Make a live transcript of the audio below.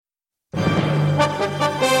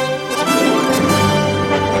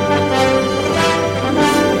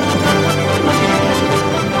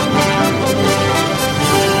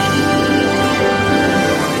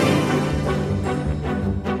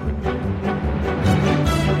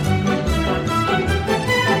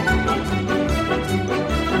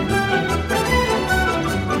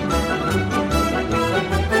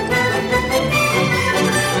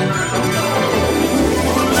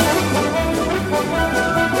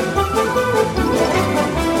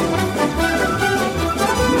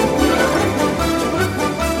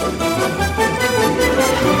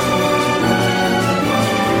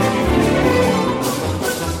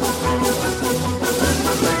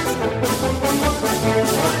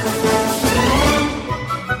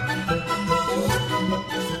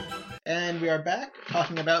are back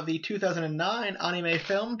talking about the 2009 anime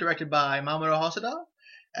film directed by Mamoru Hosoda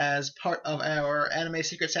as part of our Anime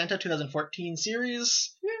Secret Santa 2014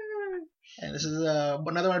 series. Yay. And this is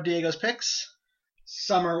another one of Diego's picks.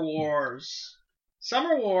 Summer Wars.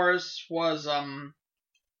 Summer Wars was,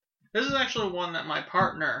 this is actually one that my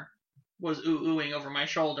partner was oohing over my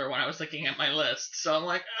shoulder when I was looking at my list. So I'm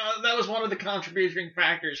like, that was one of the contributing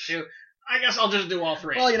factors to, I guess I'll just do all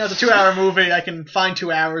three. Well, it's a 2-hour movie. I can find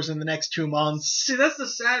 2 hours in the next 2 months. See, that's the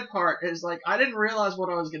sad part, is like, I didn't realize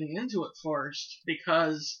what I was getting into at first,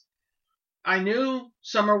 because I knew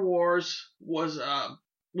Summer Wars was a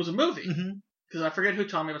movie. Because I forget who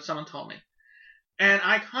told me, but someone told me. And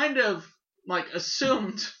I kind of,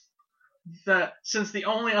 assumed that since the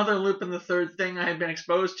only other Lupin the Third thing I had been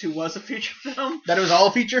exposed to was a feature film, that it was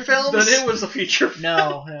all feature films? That it was a feature film.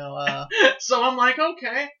 No. So I'm like,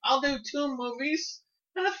 okay, I'll do 2 movies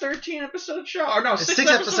and a 13-episode show. Or no,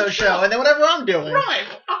 6-episode show, and then whatever I'm doing. Right,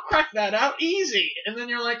 I'll crack that out easy. And then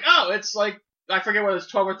you're like, oh, it's like, I forget whether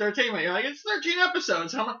it's 12 or 13, but you're like, it's 13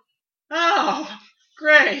 episodes. And I'm like, oh,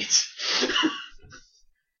 great.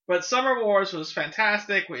 But Summer Wars was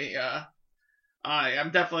fantastic. I'm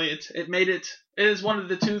definitely, it is one of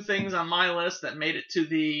the 2 things on my list that made it to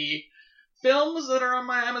the films that are on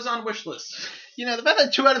my Amazon wish list. The fact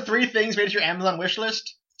that 2 out of 3 things made it to your Amazon wish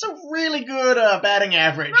list, it's a really good batting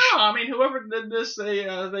average. No, I mean, whoever did this,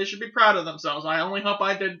 they should be proud of themselves. I only hope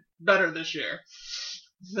I did better this year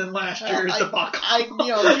than last year's debacle.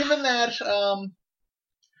 Given that,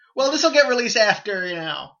 this will get released after,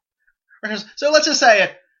 So let's just say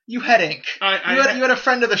it. You had ink. You had a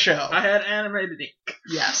friend of the show. I had animated ink.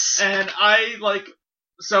 Yes. And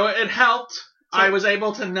so it helped. So, I was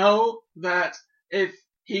able to know that if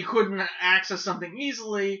he couldn't access something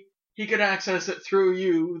easily, he could access it through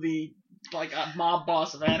you, a mob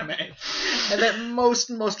boss of anime. And that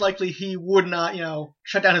most likely he would not,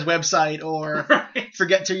 shut down his website or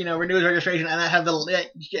forget to, renew his registration and have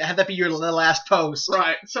that be your last post.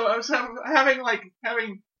 Right. So I was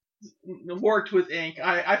having worked with ink,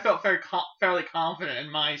 I felt fairly confident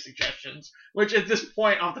in my suggestions, which at this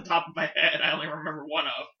point, off the top of my head, I only remember one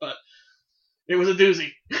of, but it was a doozy.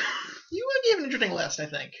 You gave an interesting list, I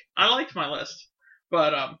think. I liked my list,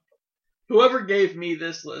 but whoever gave me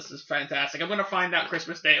this list is fantastic. I'm going to find out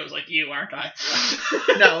Christmas Day it was like you, aren't I?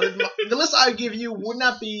 No, the list I give you would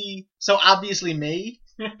not be so obviously me.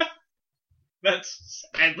 That's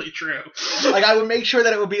sadly true. I would make sure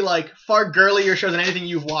that it would be, far girlier shows than anything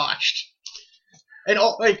you've watched. And,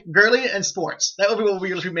 girly and sports. That would be what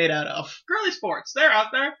we would be made out of. Girly sports. They're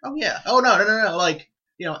out there. Oh, yeah. Oh,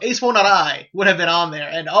 no. Ace Will Not I would have been on there.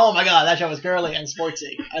 And, oh, my God, that show was girly and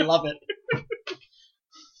sportsy. I love it.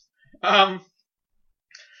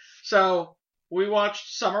 So, we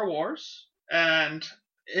watched Summer Wars, and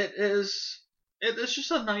it's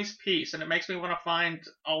just a nice piece, and it makes me want to find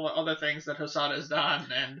all the other things that Hosoda has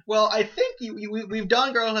done. And well, I think we've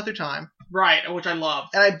done Girls Not Through Time. Right, which I love.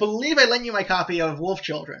 And I believe I lent you my copy of Wolf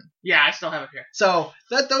Children. Yeah, I still have it here. So,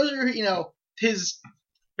 those are, his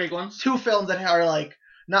big ones. 2 films that are,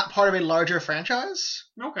 not part of a larger franchise.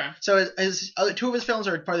 Okay. So, his other 2 of his films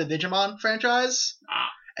are part of the Digimon franchise.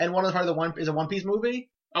 And one of the part of is a One Piece movie.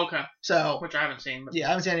 Okay. So, which I haven't seen. But yeah, I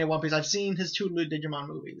haven't seen any of One Piece. I've seen his 2 Digimon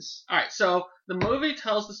movies. All right, so the movie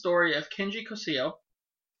tells the story of Kinji Kosio.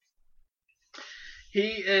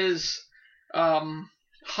 He is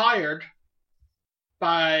hired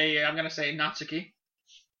by, I'm going to say Natsuki.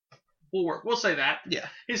 We'll say that. Yeah.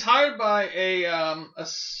 He's hired by a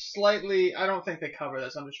slightly, I don't think they cover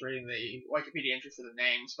this. I'm just reading the Wikipedia entry for the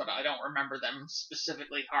names, but I don't remember them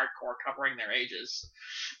specifically hardcore covering their ages.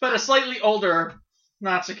 But a slightly older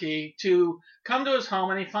Natsuki to come to his home,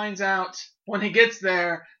 and he finds out when he gets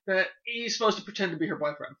there that he's supposed to pretend to be her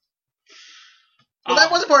boyfriend. Well,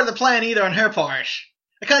 that wasn't part of the plan either on her part.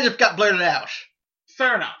 It kind of just got blurted out.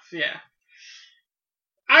 Fair enough, yeah.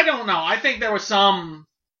 I don't know. I think there was some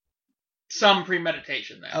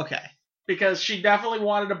premeditation there. Okay. Because she definitely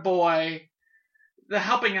wanted a boy. The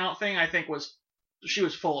helping out thing, I think, she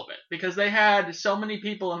was full of it. Because they had so many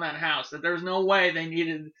people in that house that there was no way they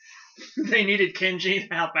needed Kinji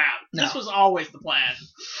to help out. No. This was always the plan.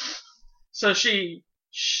 So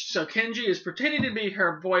Kinji is pretending to be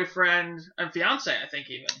her boyfriend and fiance, I think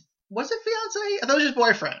even. Was it fiance? I thought it was just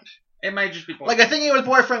boyfriend. It might just be boyfriend. I think it was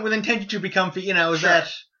boyfriend with intention to become, sure. that...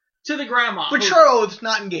 To the grandma. Betrothed,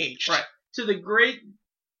 not engaged. Right. To the great...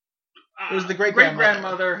 it was the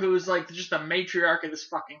great-grandmother. Who's, just the matriarch of this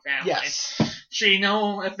fucking family. Yes. She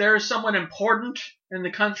knows if there's someone important in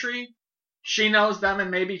the country, she knows them and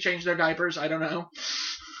maybe change their diapers. I don't know.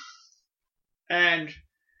 And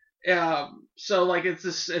So like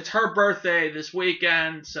it's her birthday this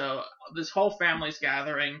weekend, so this whole family's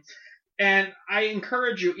gathering. And I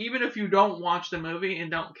encourage you, even if you don't watch the movie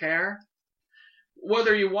and don't care,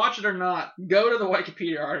 whether you watch it or not, go to the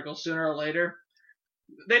Wikipedia article sooner or later.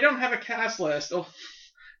 They don't have a cast list. Oh,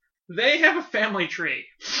 they have a family tree.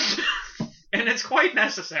 And it's quite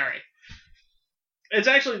necessary. It's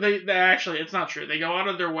actually, it's not true. They go out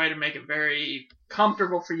of their way to make it very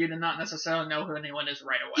comfortable for you to not necessarily know who anyone is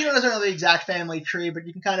right away. You don't necessarily know the exact family tree, but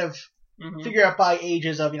you can kind of figure out by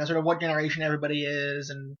ages of, sort of what generation everybody is.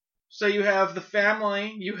 And so you have the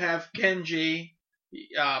family, you have Kenji,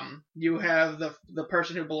 you have the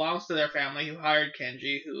person who belongs to their family who hired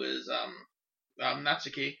Kenji, who is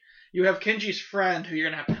Natsuki. You have Kenji's friend, who you're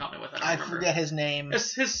gonna have to help me with. I forget his name.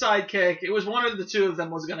 His sidekick. It was one of the two of them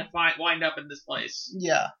was gonna wind up in this place.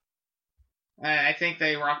 Yeah. I think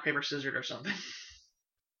they rock paper scissors or something.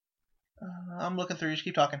 I'm looking through. Just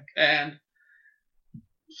keep talking. And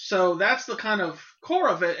so that's the kind of core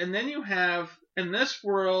of it. And then you have in this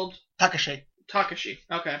world Takashi.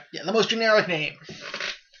 Okay. Yeah, the most generic name.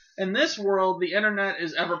 In this world, the internet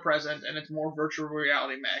is ever present, and it's more virtual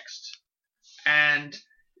reality mixed. And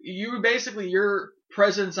your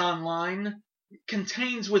presence online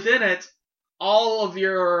contains within it all of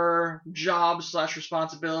your jobs /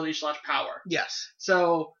 responsibility / power. Yes.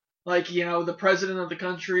 So, like, the president of the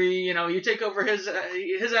country, you take over his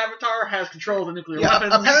avatar has control of the nuclear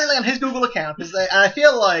weapons. Apparently on his Google account, and I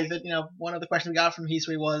feel like that, one of the questions we got from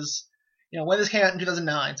Hisui was, when this came out in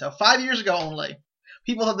 2009, so 5 years ago only,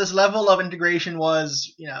 people thought this level of integration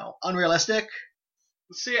was, unrealistic.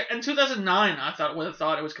 See, in 2009, I would have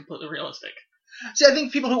thought it was completely realistic. See, I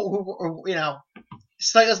think people who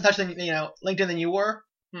slightly less in touch than LinkedIn than you were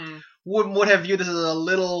would have viewed this as a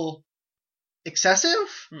little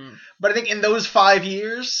excessive. But I think in those 5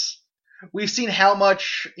 years, we've seen how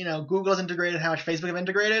much Google has integrated, how much Facebook have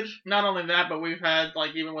integrated. Not only that, but we've had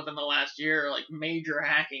even within the last year, major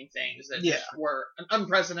hacking things that just were an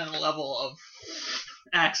unprecedented level of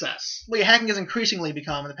access. Well, hacking has increasingly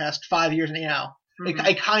become in the past 5 years,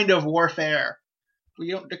 a kind of warfare.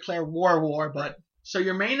 We don't declare war, but... So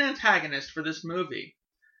your main antagonist for this movie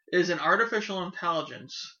is an artificial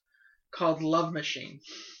intelligence called Love Machine,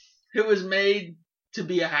 who was made to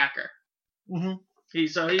be a hacker. Mm-hmm.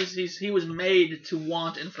 He was made to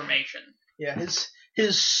want information. Yeah,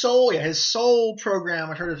 his sole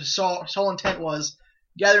program, or sort of his sole intent was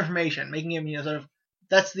gather information, making him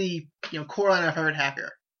that's the core line of favorite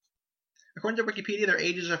hacker. According to Wikipedia, their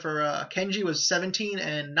ages are for Kenji was 17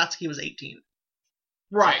 and Natsuki was 18.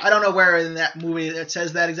 Right. So I don't know where in that movie it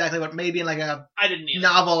says that exactly, but maybe in a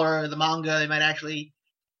novel or the manga they might actually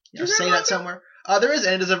say that somewhere. There is,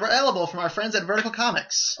 and it is available from our friends at Vertical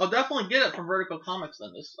Comics. I'll definitely get it from Vertical Comics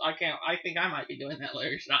then. I think I might be doing that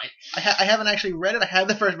later tonight. I haven't actually read it. I have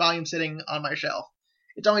the first volume sitting on my shelf.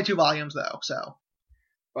 It's only 2 volumes though, so.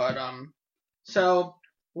 But so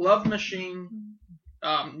Love Machine.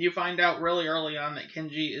 You find out really early on that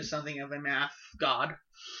Kenji is something of a math god.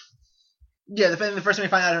 Yeah, the first thing we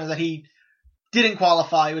find out is that he didn't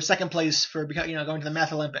qualify. He was second place for going to the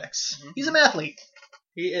Math Olympics. Mm-hmm. He's a mathlete.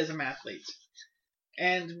 He is a mathlete.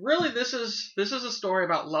 And really, this is a story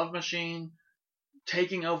about Love Machine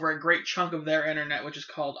taking over a great chunk of their internet, which is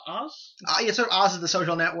called Oz. Yeah, sort of Oz is the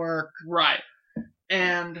social network. Right.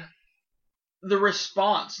 And the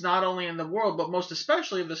response, not only in the world, but most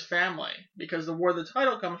especially of this family, because where the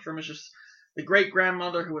title comes from is just the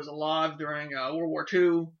great-grandmother who was alive during World War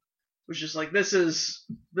II, was just like, this is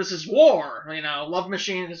war, Love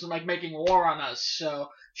Machine is making war on us, so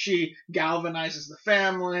she galvanizes the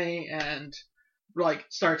family and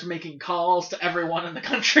starts making calls to everyone in the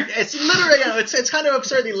country. It's literally, it's kind of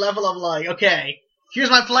absurd the level of okay, here's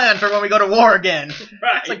my plan for when we go to war again.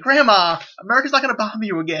 Right. It's like, Grandma, America's not going to bomb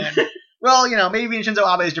you again. Well, maybe in Shinzo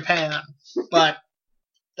Abe's Japan, but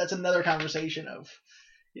that's another conversation of,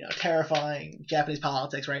 terrifying Japanese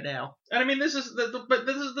politics right now. And I mean, this is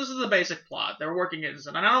the basic plot. They're working it,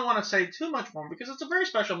 and I don't want to say too much more because it's a very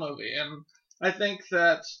special movie, and I think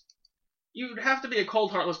that you'd have to be a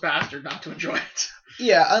cold, heartless bastard not to enjoy it.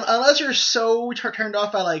 Yeah, unless you're so turned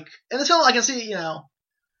off by in this film, I can see,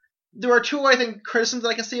 there are 2, I think, criticisms that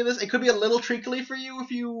I can see of this. It could be a little treacly for you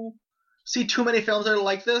if you see too many films that are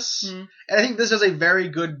like this. Mm. And I think this is a very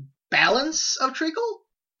good balance of treacle,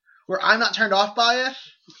 where I'm not turned off by it.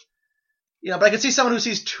 But I can see someone who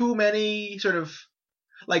sees too many sort of,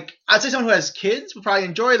 I'd say someone who has kids would probably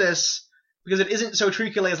enjoy this because it isn't so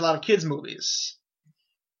treacly as a lot of kids' movies.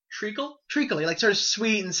 Treacle? Treacly, sort of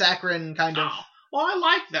sweet and saccharine kind of. Well, I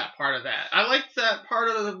liked that part of that. I liked that part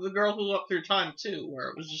of the Girl Who Looked Through Time too, where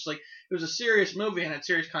it was just like it was a serious movie and had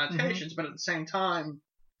serious connotations, but at the same time,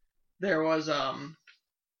 there was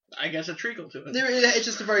I guess a treacle to it. It's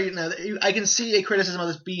just a very I can see a criticism of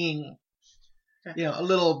this being a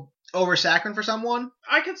little oversaccharin for someone.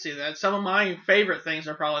 I can see that. Some of my favorite things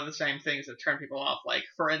are probably the same things that turn people off. Like,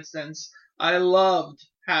 for instance, I loved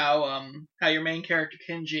how your main character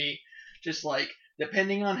Kenji just like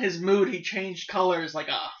depending on his mood he changed colors like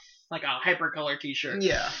a hypercolor t-shirt.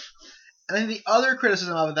 Yeah. And then the other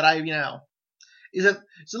criticism of it that I is that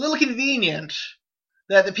it's a little convenient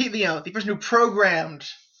that the person who programmed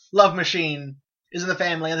Love Machine is in the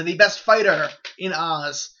family, and that the best fighter in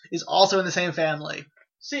Oz is also in the same family.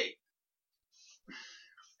 See,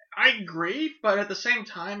 I agree, but at the same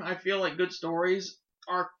time, I feel like good stories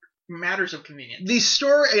are matters of convenience. The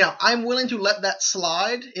story, I'm willing to let that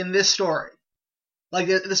slide in this story. Like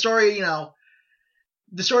the story,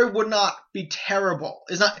 the story would not be terrible.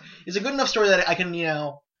 It's a good enough story that I can,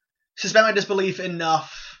 suspend my disbelief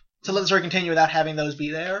enough to let the story continue without having those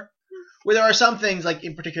be there. Where there are some things, like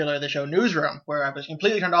in particular the show Newsroom, where I was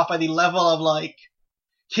completely turned off by the level of like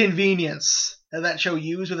convenience that show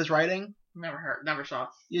used with its writing. Never saw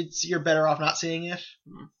it. You're better off not seeing it.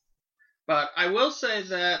 But I will say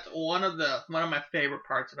that one of my favorite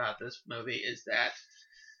parts about this movie is that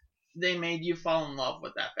they made you fall in love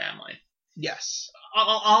with that family. Yes.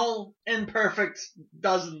 All imperfect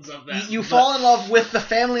dozens of them. You fall in love with the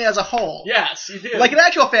family as a whole. Yes, you do. Like an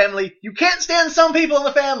actual family, you can't stand some people in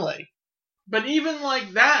the family. But even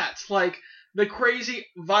like that, like the crazy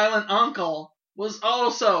violent uncle was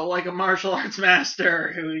also like a martial arts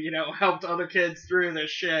master who, helped other kids through their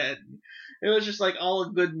shit. It was just like all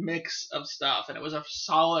a good mix of stuff, and it was a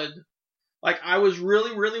solid. Like I was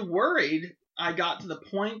really, really worried. I got to the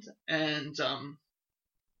point, and I'm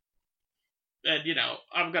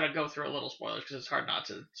gonna go through a little spoilers because it's hard not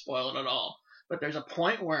to spoil it at all. But there's a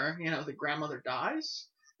point where the grandmother dies,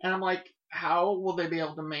 and I'm like, how will they be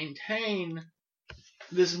able to maintain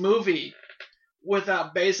this movie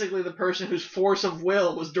without basically the person whose force of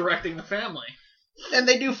will was directing the family? And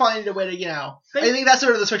they do find a way to, I think that's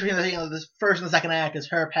sort of the switch between the first and the second act is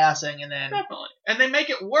her passing, and then definitely, and they make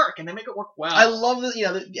it work, and they make it work well. I love this,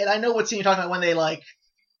 and I know what scene you're talking about when they like,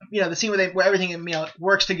 the scene where everything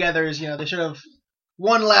works together is they sort of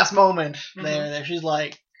one last moment there. She's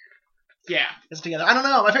like, yeah, it's together. I don't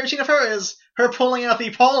know. My favorite scene of her is her pulling out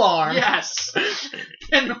the pole arm. Yes,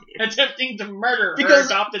 and attempting to murder her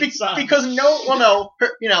adopted son. Because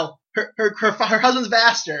her husband's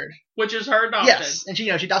bastard, which is her adopted. Yes, and she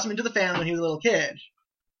adopts him into the family when he was a little kid.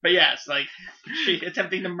 But yes, like she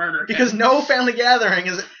attempting to murder him. Because no family gathering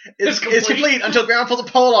is complete until Grandma pulls a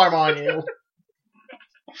pole arm on you.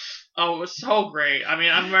 Oh, it was so great. I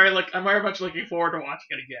mean, I'm very much looking forward to watching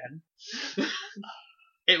it again.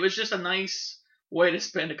 It was just a nice way to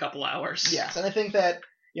spend a couple hours. Yes, and I think that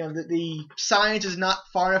the science is not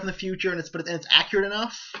far enough in the future, and it's accurate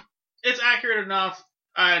enough. It's accurate enough,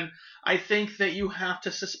 and I think that you have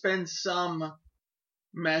to suspend some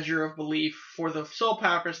measure of belief for the sole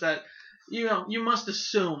purpose that you must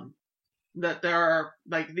assume that there are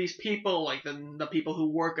like these people, like the people who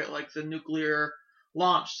work at like the nuclear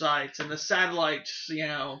launch sites and the satellite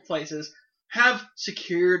places have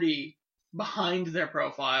security behind their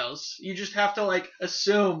profiles. You just have to like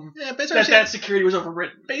assume that security was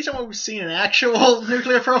overwritten. Based on what we've seen in actual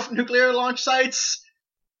nuclear launch sites,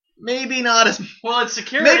 maybe not as well. It's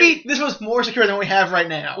security. Maybe this was more secure than what we have right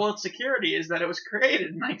now. Well, it's security is that it was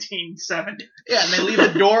created in 1970. Yeah, and they leave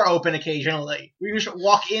the door open occasionally. We just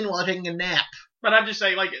walk in while taking a nap. But I'm just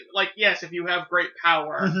saying, like yes, if you have great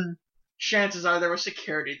power. Chances are there was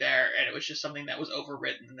security there, and it was just something that was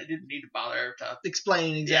overwritten, and they didn't need to bother to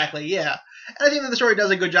explain exactly. Yeah. And I think that the story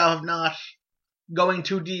does a good job of not going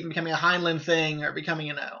too deep and becoming a Heinlein thing or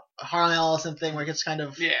becoming a Harlan Ellison thing where it gets kind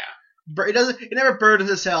of It never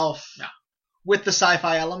burdens itself with the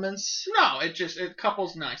sci-fi elements. No, it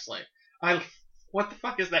couples nicely. What the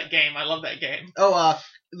fuck is that game? I love that game. Oh,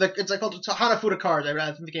 it's called Hanafuda Cards.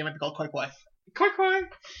 I think the game might be called Koi Koi. Koi Koi?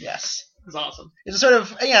 Yes. It's awesome. It's a sort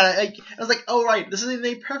of, I was like, oh right, this is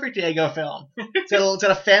a perfect Diego film. It's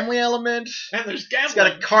got a family element. And there's gambling. It's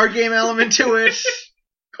got a card game element to it.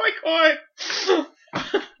 Koi Koi!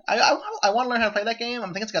 I want to learn how to play that game.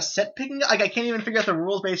 I think it's got set picking. Like I can't even figure out the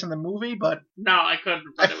rules based on the movie, but no, I couldn't.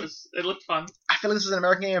 But it looked fun. I feel like this is an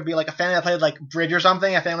American game. It'd be like a family that played like Bridge or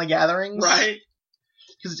something at family gatherings, right?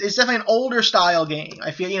 Because it's definitely an older style game.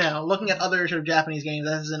 I feel looking at other sort of Japanese games,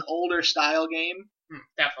 this is an older style game.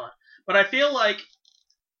 Definitely. But I feel like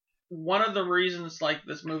one of the reasons like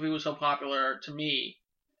this movie was so popular to me,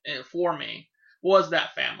 for me, was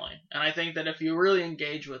that family. And I think that if you really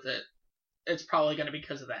engage with it, it's probably going to be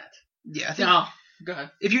because of that. Yeah, I think No, go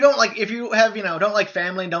ahead. if you have, don't like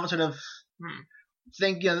family and don't sort of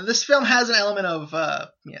think, this film has an element of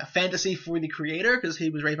fantasy for the creator because he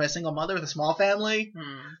was raised by a single mother with a small family.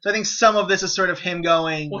 So I think some of this is sort of him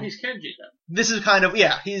going, well, he's Kenji then. This is kind of,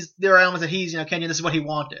 there are elements that he's, Kenji, this is what he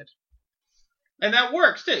wanted. And that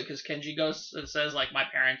works too, because Kenji goes and says, like, my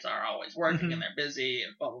parents are always working and they're busy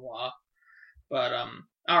and blah, blah, blah. But,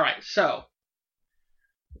 alright, so,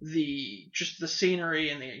 the scenery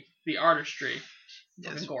and the artistry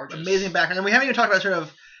is gorgeous. Amazing background. And we haven't even talked about sort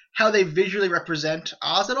of how they visually represent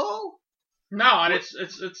Oz at all. No, and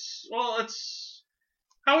it's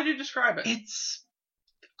how would you describe it?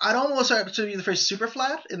 I'd almost start to use the phrase super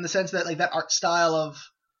flat in the sense that, like, that art style of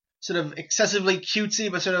sort of excessively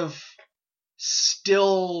cutesy, but sort of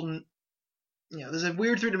still, there's a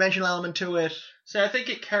weird three-dimensional element to it. So I think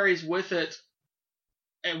it carries with it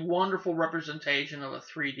a wonderful representation of a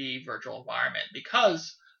 3D virtual environment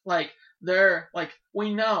because,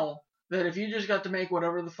 we know that if you just got to make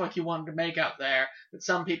whatever the fuck you wanted to make out there, that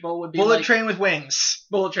some people would be Bullet Train with wings.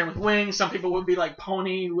 Bullet Train with wings. Some people would be like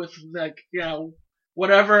Pony with,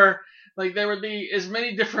 whatever. Like, there would be as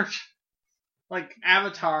many different,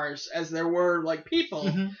 avatars as there were, people.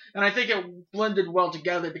 And I think it blended well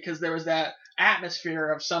together because there was that atmosphere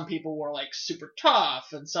of some people were, super tough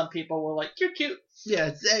and some people were, cute. Yeah,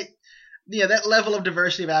 that level of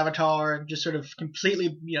diversity of avatar and just sort of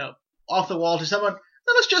completely, off the wall to someone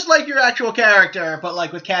that looks just like your actual character,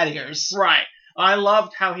 but, with cat ears. Right. I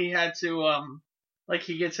loved how he had to,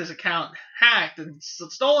 he gets his account hacked and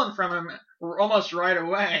stolen from him almost right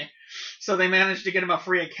away. So they managed to get him a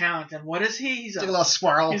free account. And what is he? He's like a little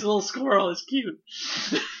squirrel. He's a little squirrel. It's cute.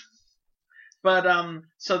 But,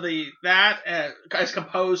 so that as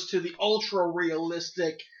composed to the ultra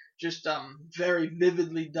realistic, just, very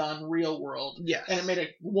vividly done real world. Yes. And it made a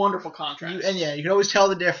wonderful contrast. You can always tell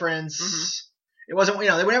the difference. It wasn't,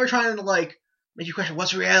 they were never trying to, make you question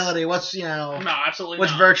what's reality, what's, No, absolutely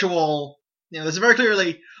what's not. virtual. There's very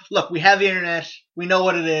clearly, look, we have the internet, we know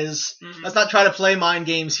what it is. Let's not try to play mind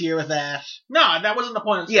games here with that. No, that wasn't the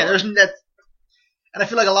point of the story. story. There's that. And I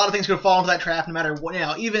feel like a lot of things could fall into that trap no matter what,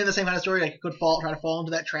 even in the same kind of story, it could try to fall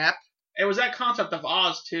into that trap. It was that concept of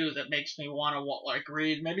Oz, too, that makes me want to,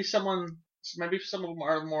 read. Maybe some of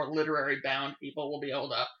our more literary bound people will be able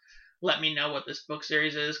to let me know what this book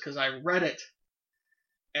series is, because I read it.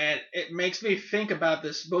 And it makes me think about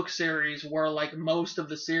this book series where, most of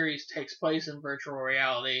the series takes place in virtual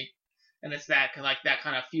reality. And it's that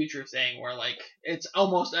kind of future thing where, it's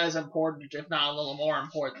almost as important, if not a little more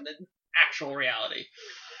important, than actual reality.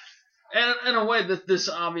 And in a way that this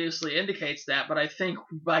obviously indicates that, but I think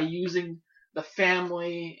by using the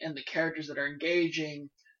family and the characters that are engaging,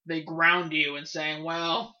 they ground you in saying,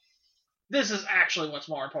 well, this is actually what's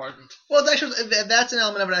more important. Well, that's an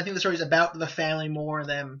element of it. I think the story is about the family more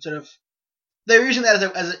than sort of they're using that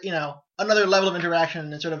as another level of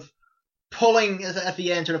interaction and sort of pulling at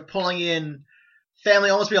the end, sort of pulling in family,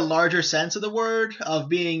 almost be a larger sense of the word of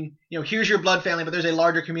being, here's your blood family, but there's a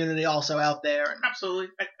larger community also out there. Absolutely,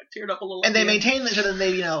 I teared up a little. And they maintain that, so that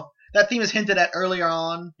they, that theme is hinted at earlier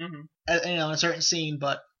on, in a certain scene,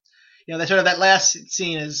 but that sort of that last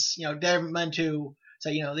scene is, they're meant to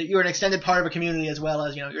say, that you're an extended part of a community as well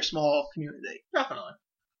as, your small community. Definitely.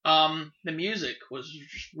 The music was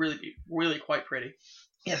just really, really quite pretty.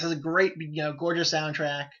 Yes, it's a great, gorgeous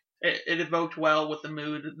soundtrack. It evoked well with the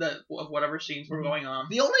mood of whatever scenes were going on.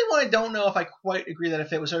 The only one I don't know if I quite agree that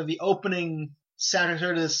if it was sort of the opening soundtrack,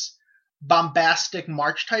 sort of this bombastic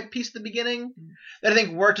march type piece at the beginning, that I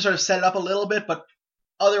think worked to sort of set it up a little bit, but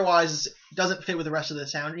otherwise doesn't fit with the rest of the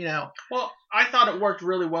sound, Well, I thought it worked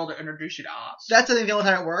really well to introduce you to Oz. That's, I think, the only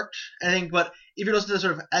time it worked. But if you listen to it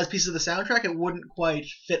sort of as pieces of the soundtrack, it wouldn't quite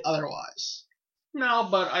fit otherwise. No,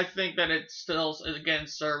 but I think that it still, again,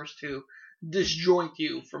 serves to disjoint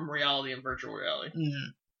you from reality and virtual reality.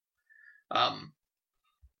 Now,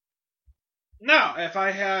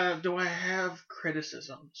 do I have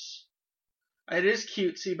criticisms? It is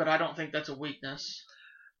cutesy, but I don't think that's a weakness.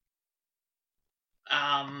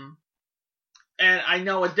 And I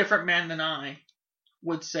know a different man than I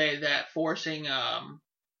would say that forcing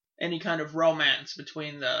any kind of romance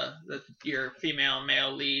between your female and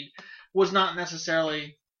male lead was not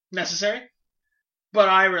necessarily necessary. But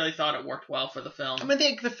I really thought it worked well for the film. I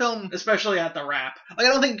think the film, especially at the wrap. I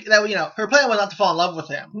don't think that her plan was not to fall in love with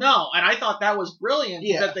him. No, and I thought that was brilliant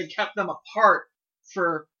that they kept them apart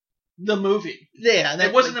for the movie. Yeah, and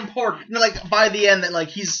it wasn't important. By the end, that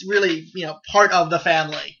he's really part of the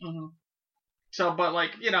family. So, but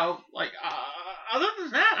other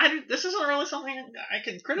than that, this isn't really something I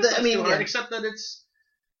can criticize too hard, except that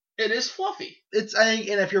it is fluffy. And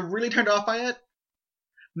if you're really turned off by it,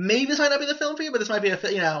 maybe this might not be the film for you, but this might be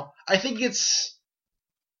I think it's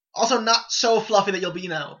also not so fluffy that you'll be,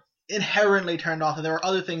 inherently turned off, that there are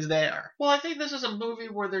other things there. Well, I think this is a movie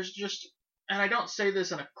where there's just, and I don't say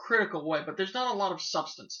this in a critical way, but there's not a lot of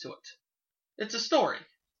substance to it. It's a story.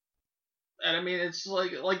 And I mean, it's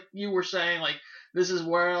like you were saying, like, this is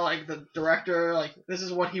where, like, the director, like, this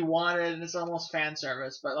is what he wanted, and it's almost fan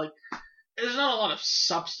service, but, like, there's not a lot of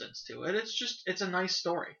substance to it. It's a nice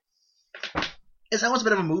story. It's almost a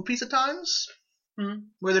bit of a mood piece at times,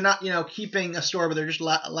 where they're not, keeping a story, but they're just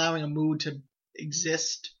allowing a mood to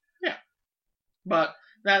exist. Yeah. But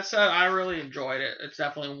that said, I really enjoyed it. It's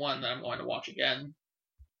definitely one that I'm going to watch again.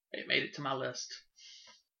 It made it to my list.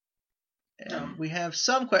 And we have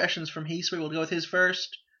some questions from Heath, so we'll go with his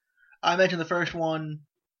first. I mentioned the first one.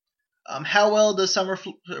 How well does Summer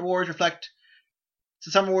Wars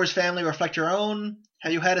family reflect your own?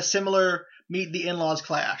 Have you had a similar meet the in-laws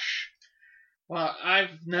clash? Well,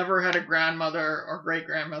 I've never had a grandmother or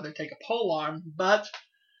great-grandmother take a pole on, but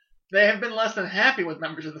they have been less than happy with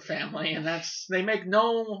members of the family, and they make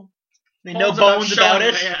no bones about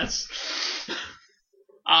it. Yes.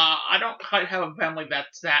 I don't quite have a family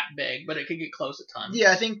that's that big, but it could get close at times.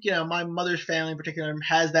 Yeah, I think, my mother's family in particular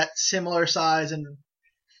has that similar size, and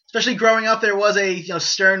especially growing up, there was a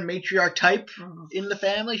stern matriarch type in the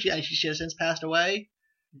family. She has since passed away.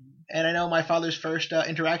 And I know my father's first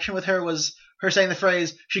interaction with her was her saying the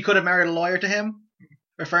phrase, she could have married a lawyer to him,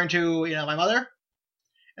 referring to, my mother.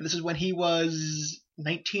 And this is when he was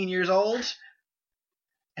 19 years old.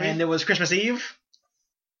 And it was Christmas Eve.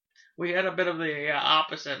 We had a bit of the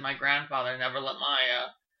opposite. My grandfather never let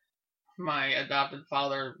my adopted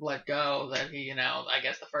father let go. That he, I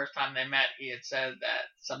guess the first time they met, he had said that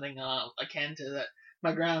something akin to that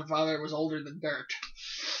my grandfather was older than dirt.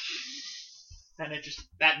 And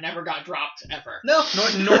that never got dropped ever. No,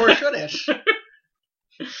 nor should it.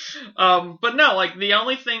 But no, like, the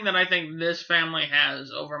only thing that I think this family has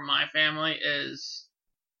over my family is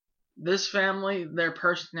this family, their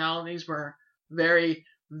personalities were very,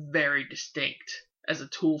 very distinct as a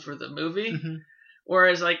tool for the movie. Mm-hmm.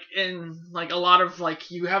 Whereas, like, in, like, a lot of, like,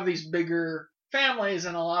 you have these bigger families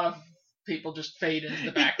and a lot of people just fade into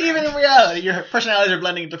the background. Even in reality, your personalities are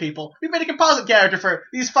blending into people. We made a composite character for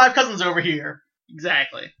these 5 cousins over here.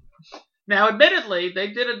 Exactly. Now, admittedly,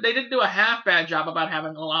 they did do a half bad job about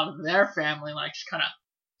having a lot of their family, like, just kind of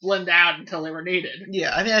blend out until they were needed.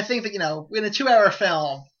 Yeah, I mean, I think that, in a 2-hour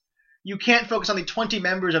film, you can't focus on the 20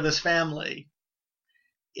 members of this family,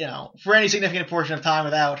 for any significant portion of time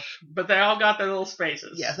without. But they all got their little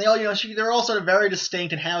spaces. Yes, they all, they're all sort of very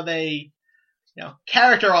distinct in how they,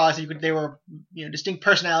 characterized. They were, distinct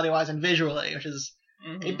personality-wise and visually, which is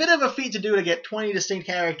a bit of a feat to do to get 20 distinct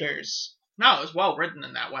characters. No, it was well written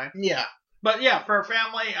in that way. Yeah. But yeah, for a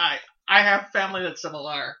family, I have family that's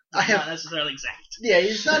similar. Not necessarily exact. Yeah,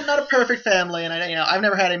 it's not a perfect family, and I've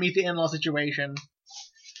never had a meet the in-law situation.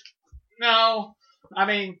 No, I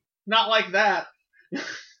mean, not like that.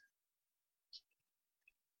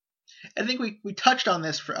 I think we touched on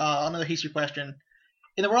this for another history question.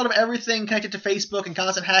 In the world of everything connected to Facebook and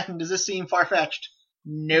constant hacking, does this seem far-fetched?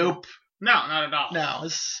 Nope. No, not at all. No,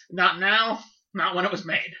 not now. Not when it was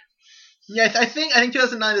made. Yeah, I think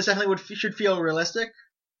 2009 this definitely should feel realistic.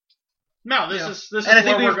 No, this is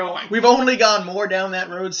where we're going. We've only gone more down that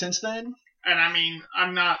road since then. And I mean,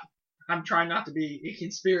 I'm trying not to be a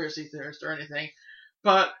conspiracy theorist or anything,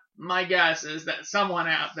 but my guess is that someone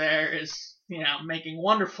out there is, making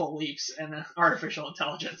wonderful leaps in artificial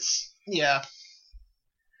intelligence. Yeah.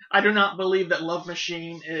 I do not believe that Love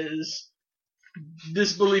Machine is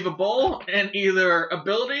disbelievable in either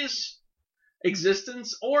abilities,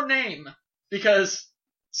 existence, or name, because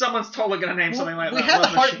someone's totally gonna name something like that. We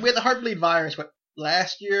had the Heartbleed virus,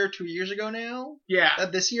 last year, 2 years ago now? Yeah.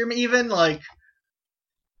 This year even, like,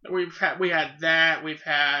 we had that. We've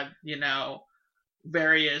had,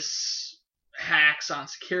 various hacks on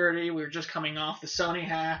security. We were just coming off the Sony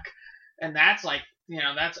hack, and that's like,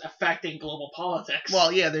 that's affecting global politics.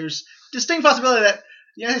 Well, yeah, there's distinct possibility that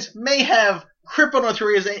the United States may have crippled North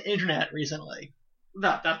Korea's internet recently.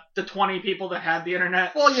 The 20 people that had the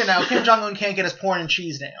internet. Well, Kim Jong-un can't get his porn and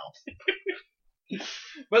cheese now.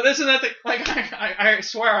 But isn't that I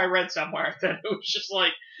swear I read somewhere that it was just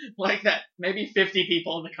like that maybe 50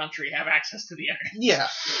 people in the country have access to the internet. Yeah.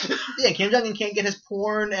 Yeah, Kim Jong-un can't get his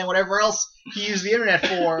porn and whatever else he used the internet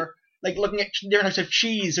for, like looking at different types of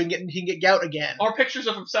cheese so he can get gout again. Or pictures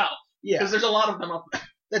of himself. Yeah. Because there's a lot of them up there.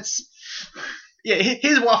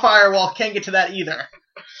 His firewall can't get to that either.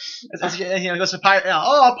 He goes to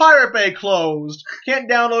Pirate Bay closed. Can't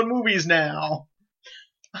download movies now.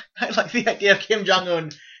 I like the idea of Kim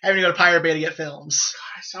Jong-un having to go to Pirate Bay to get films.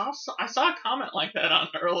 I saw a comment like that on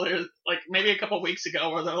earlier, like maybe a couple of weeks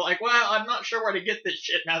ago, where they're like, "Well, I'm not sure where to get this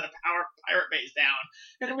shit now that Pirate Bay's down,"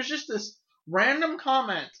 and it was just this random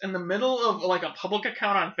comment in the middle of like a public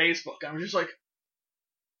account on Facebook. I was just like,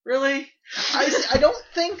 "Really?" I don't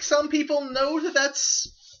think some people know that that's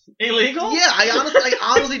illegal. Yeah, I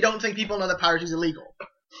honestly don't think people know that piracy is illegal.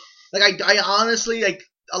 Like I honestly like.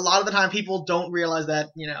 A lot of the time, people don't realize that,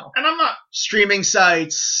 And I'm not streaming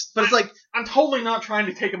sites, but it's like I'm totally not trying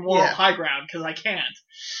to take a moral high ground because I can't.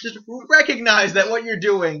 Just recognize that what you're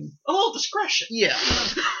doing, a little discretion. Yeah.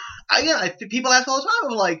 I think people ask all the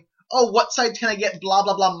time, like, "Oh, what sites can I get blah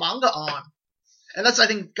blah blah manga on?" And that's I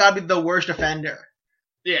think gotta be the worst offender.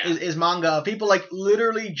 Yeah. Is manga. People like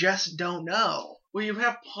literally just don't know. Well, you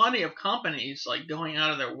have plenty of companies like going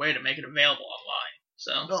out of their way to make it available online.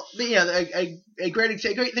 So, well, a great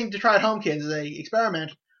thing to try at home, kids, is a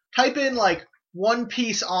experiment. Type in like One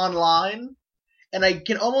Piece online, and I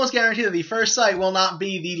can almost guarantee that the first site will not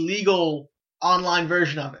be the legal online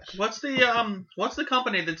version of it. What's the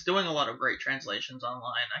company that's doing a lot of great translations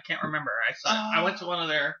online? I can't remember. I went to one of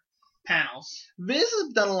their panels. Viz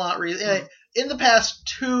has done a lot recently. In the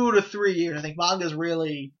past 2 to 3 years, I think manga's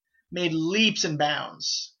really made leaps and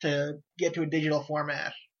bounds to get to a digital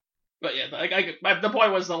format. But yeah, the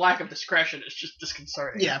point was the lack of discretion is just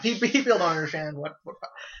disconcerting. Yeah, people don't understand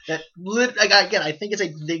again, I think it's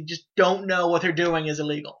they just don't know what they're doing is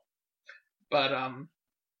illegal. But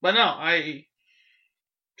no,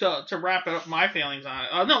 to wrap it up, my feelings on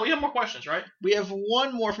it. No, we have more questions, right? We have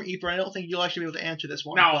one more from Ethan. I don't think you'll actually be able to answer this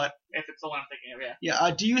one. No, but if it's the one I'm thinking of, yeah.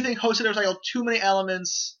 Yeah. Do you think Hosoda recycled too many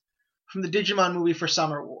elements from the Digimon movie for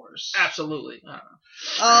Summer Wars? Absolutely.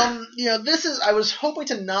 This is. I was hoping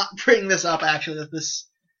to not bring this up actually,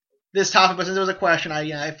 this topic, but since there was a question,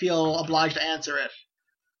 I feel obliged to answer it.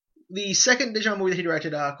 The second Digimon movie that he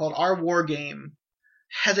directed, called Our War Game,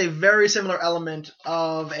 has a very similar element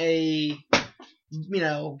of a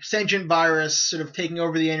sentient virus sort of taking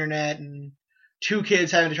over the internet and two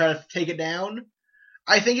kids having to try to take it down.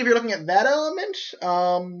 I think if you're looking at that element,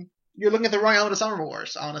 you're looking at the wrong element of Summer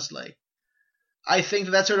Wars, honestly. I think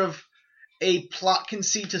that's sort of a plot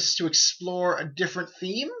conceit to explore a different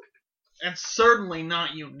theme. And certainly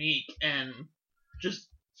not unique and just...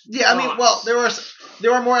 Yeah, I mean, well, there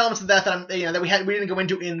are more elements of that that we didn't go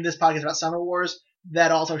into in this podcast about Summer Wars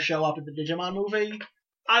that also show up in the Digimon movie.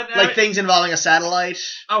 Things involving a satellite.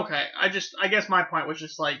 Okay, I guess my point was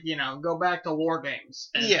just go back to War Games.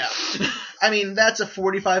 Yeah. I mean, that's a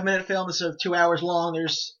 45-minute film. It's sort of 2 hours long.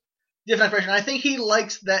 There's different version. I think he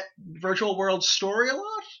likes that virtual world story a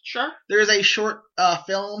lot. Sure. There is a short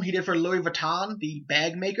film he did for Louis Vuitton, the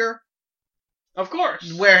bag maker. Of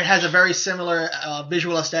course. Where it has a very similar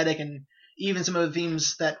visual aesthetic, and even some of the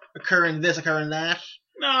themes that occur in this occur in that.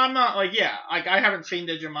 No, I'm not I haven't seen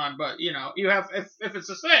Digimon, but you have if it's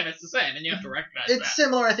the same, it's the same, and you have to recognize that. It's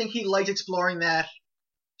similar. I think he liked exploring that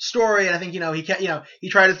story, and I think he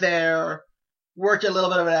tried it there, worked a little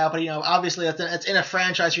bit of it out, but obviously it's in a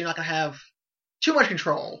franchise, so you're not gonna have too much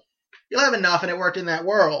control. You'll have enough, and it worked in that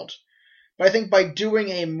world. But I think by doing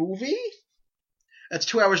a movie that's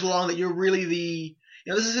 2 hours long, that you're really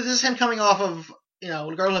this is him coming off of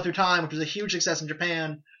Girlhood Through Time, which was a huge success in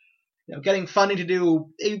Japan. Getting funding to do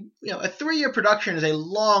a 3-year production is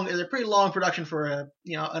a pretty long production for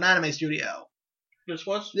an anime studio. This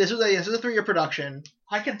was a 3-year production.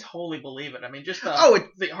 I can totally believe it. I mean, just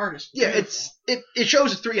the artist. Yeah, it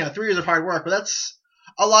shows 3 years of hard work, but that's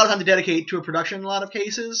a lot of time to dedicate to a production in a lot of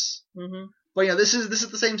cases. Mm-hmm. But this is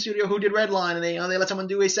the same studio who did Redline, and they let someone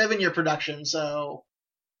do a 7-year production. So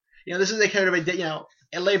this is a kind of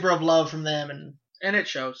a labor of love from them, and it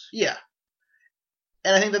shows. Yeah.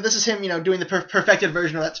 And I think that this is him, doing the perfected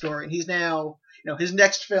version of that story. And he's now, his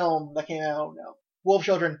next film that came out, Wolf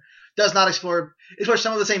Children, does not explore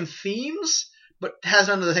some of the same themes, but has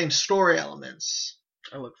none of the same story elements.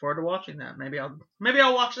 I look forward to watching that. Maybe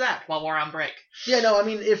I'll watch that while we're on break. Yeah, no, I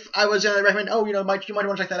mean, if I was going to recommend, you might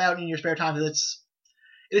want to check that out in your spare time, because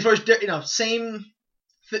it explores,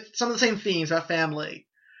 some of the same themes about family,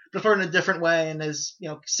 but explored in a different way, and is,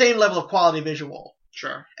 same level of quality visual.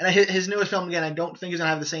 Sure. And his newest film, again, I don't think is going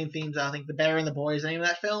to have the same themes. I think The Bear and the Boy is the name of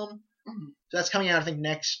that film. Mm-hmm. So that's coming out, I think,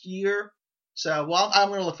 next year. So, I'm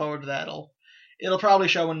going to look forward to that. It'll probably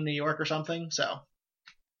show in New York or something, so.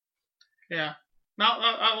 Yeah. No,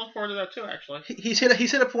 I look forward to that too, actually. He's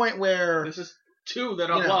hit a point where... This is 2 that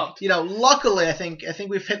I've loved. Luckily, I think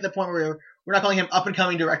we've hit the point where we're not calling him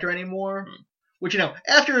up-and-coming director anymore. Mm. Which,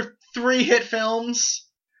 after 3 hit films,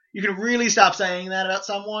 you can really stop saying that about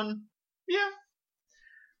someone. Yeah.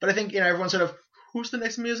 But I think, everyone's sort of, who's the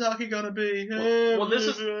next Miyazaki gonna be? Well, this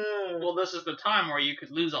is the time where you could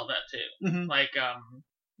lose all that too. Mhm. Like,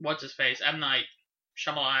 what's his face? M. Night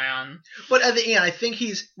Shyamalan. But at the end, I think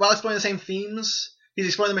while exploring the same themes, he's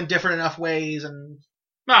exploring them in different enough ways. And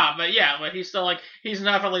But he's still he's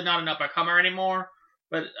definitely not an up and comer anymore.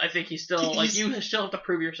 But I think he's still you still have to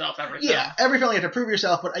prove yourself every film. Yeah, every film you have to prove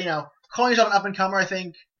yourself. But calling yourself an up and comer, I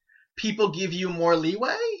think people give you more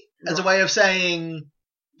leeway as a way of saying.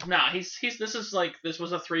 No, this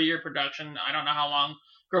was a 3-year production. I don't know how long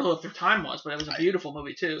Girl Who Lived Through Time was, but it was a beautiful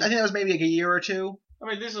movie too. I think it was maybe like a year or 2. I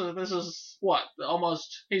mean, this is what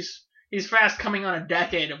almost he's fast coming on a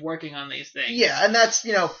decade of working on these things. Yeah, and that's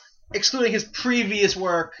excluding his previous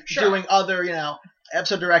work, doing other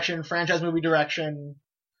episode direction, franchise movie direction.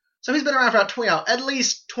 So he's been around for about at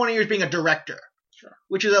least 20 years being a director,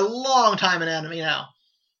 which is a long time in anime now.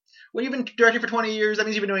 When you've been directing for 20 years, that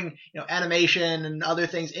means you've been doing animation and other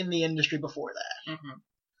things in the industry before that. Mm-hmm.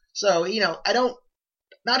 So I don't,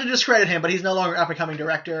 not to discredit him, but he's no longer an up and coming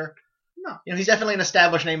director. No, he's definitely an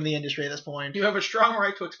established name in the industry at this point. You have a strong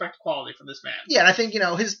right to expect quality from this man. Yeah, and I think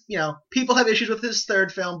his people have issues with his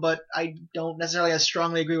third film, but I don't necessarily as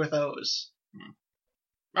strongly agree with those.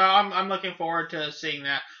 I'm looking forward to seeing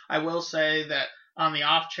that. I will say that on the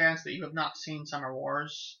off chance that you have not seen Summer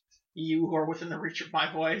Wars, you who are within the reach of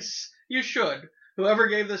my voice, you should. Whoever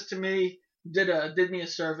gave this to me did me a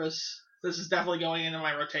service. This is definitely going into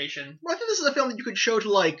my rotation. Well, I think this is a film that you could show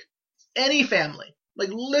to any family.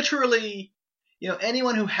 Literally,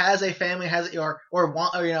 anyone who has a family has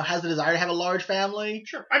the desire to have a large family.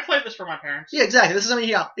 Sure, I played this for my parents. Yeah, exactly. This is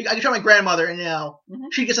something I can show my grandmother, and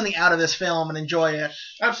she'd get something out of this film and enjoy it.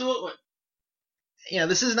 Absolutely.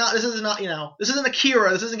 This isn't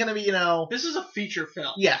Akira. This isn't going to be This is a feature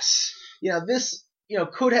film. Yes. This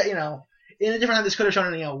could have in a different time this could have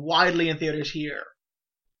shown widely in theaters here.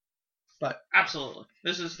 But absolutely,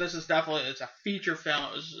 this is definitely it's a feature film.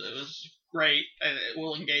 It was great, and it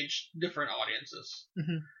will engage different audiences.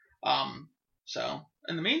 Mm-hmm. So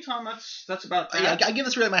in the meantime, that's about that. Yeah, I give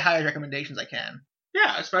this really my highest recommendations I can.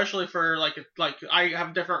 Yeah, especially for like I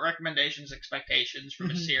have different recommendations, expectations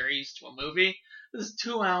from a series to a movie. This is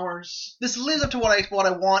 2 hours. This lives up to what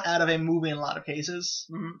I want out of a movie in a lot of cases.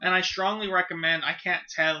 Mm-hmm. And I strongly recommend. I can't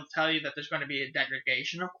tell you that there's going to be a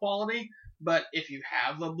degradation of quality, but if you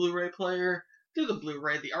have a Blu-ray player, do the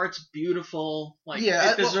Blu-ray. The art's beautiful.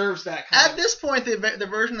 It deserves that kind of... At this point, the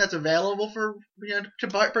version that's available for to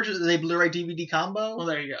purchase is a Blu-ray DVD combo. Well,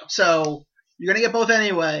 there you go. So you're gonna get both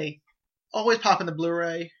anyway. Always pop in the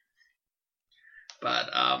Blu-ray. But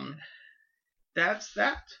that's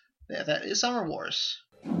that. Yeah, that is Summer Wars.